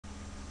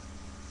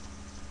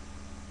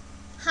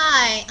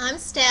Hi, I'm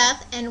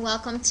Steph, and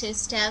welcome to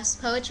Steph's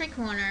Poetry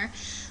Corner,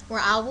 where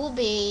I will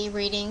be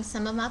reading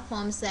some of my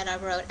poems that I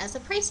wrote as a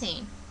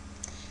preteen.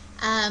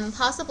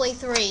 Possibly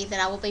three that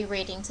I will be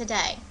reading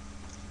today.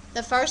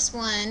 The first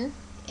one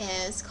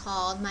is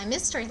called My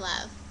Mystery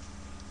Love.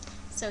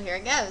 So here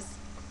it goes.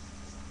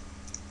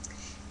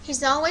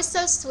 He's always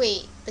so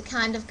sweet, the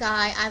kind of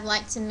guy I'd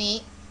like to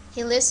meet.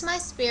 He lifts my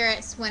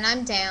spirits when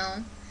I'm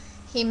down.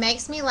 He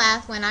makes me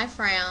laugh when I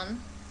frown.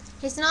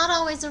 He's not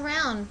always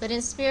around, but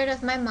in spirit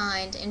of my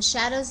mind, in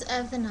shadows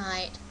of the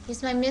night,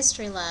 he's my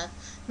mystery love,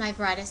 my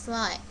brightest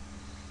light.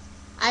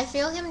 I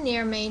feel him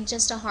near me,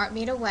 just a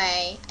heartbeat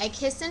away, a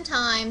kiss in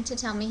time to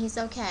tell me he's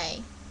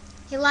okay.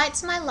 He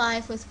lights my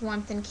life with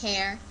warmth and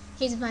care,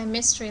 he's my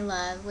mystery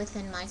love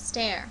within my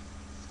stare.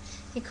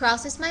 He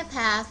crosses my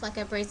path like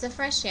a breeze of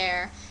fresh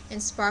air,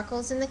 and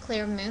sparkles in the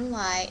clear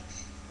moonlight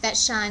that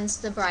shines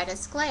the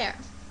brightest glare.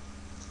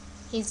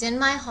 He's in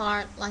my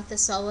heart like the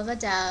soul of a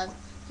dove.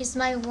 He's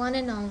my one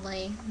and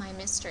only, my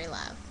mystery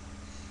love.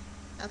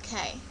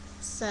 Okay,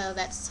 so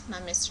that's my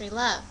mystery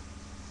love.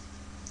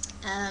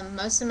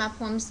 Most of my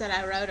poems that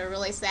I wrote are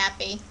really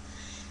sappy,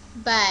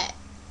 but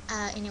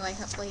anyway,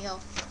 hopefully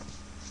you'll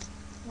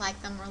like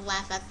them or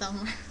laugh at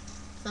them or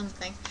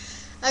something.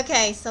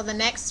 Okay, so the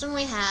next one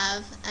we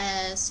have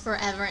is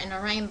Forever in a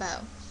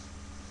Rainbow.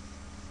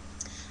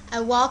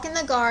 I walk in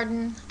the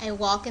garden, I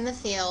walk in the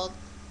field,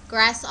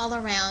 grass all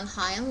around,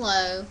 high and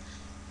low.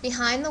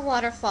 Behind the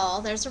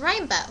waterfall, there's a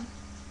rainbow.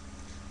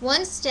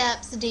 One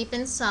steps deep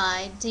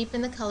inside, deep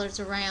in the colors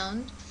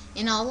around,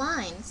 in all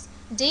lines.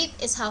 Deep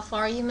is how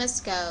far you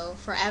must go,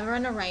 forever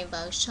in a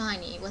rainbow,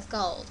 shiny with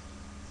gold.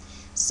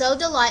 So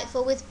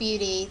delightful with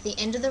beauty, the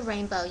end of the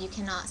rainbow you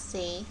cannot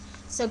see.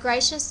 So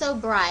gracious, so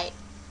bright,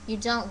 you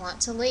don't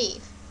want to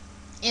leave.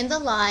 In the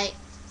light,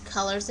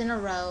 colors in a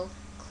row,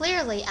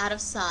 clearly out of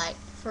sight,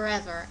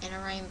 forever in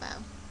a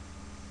rainbow.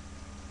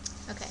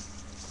 Okay,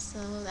 so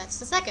that's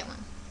the second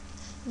one.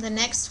 The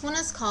next one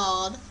is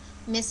called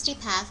Misty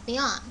Path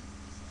Beyond.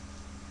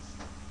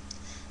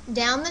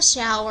 Down the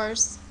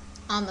showers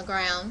on the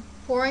ground,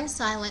 pouring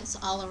silence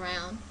all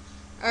around.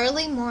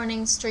 Early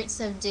morning streets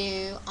of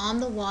dew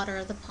on the water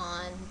of the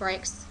pond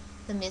breaks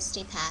the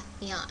misty path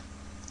beyond.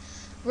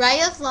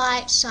 Ray of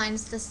light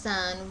shines the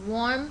sun,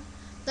 warm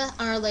the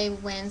early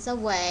winds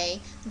away,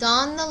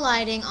 dawn the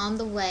lighting on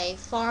the way,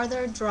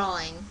 farther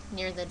drawing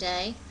near the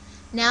day.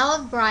 Now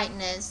of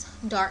brightness,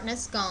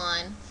 darkness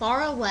gone,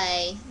 far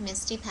away,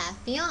 misty path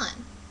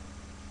beyond.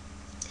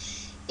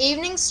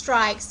 Evening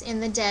strikes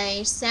in the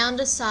day, sound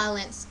of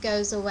silence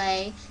goes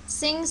away,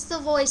 sings the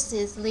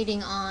voices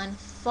leading on,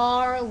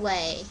 far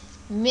away,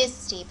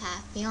 misty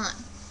path beyond.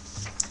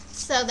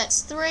 So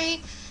that's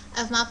three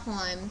of my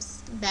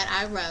poems that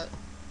I wrote.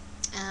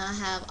 I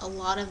have a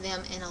lot of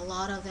them, and a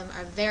lot of them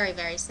are very,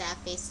 very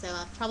sappy, so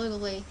I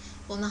probably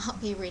will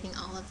not be reading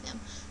all of them.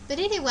 But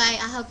anyway,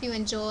 I hope you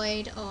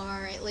enjoyed,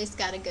 or at least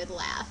got a good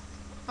laugh.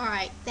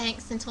 Alright,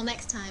 thanks. Until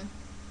next time.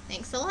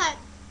 Thanks a lot.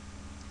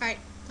 Alright,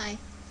 bye.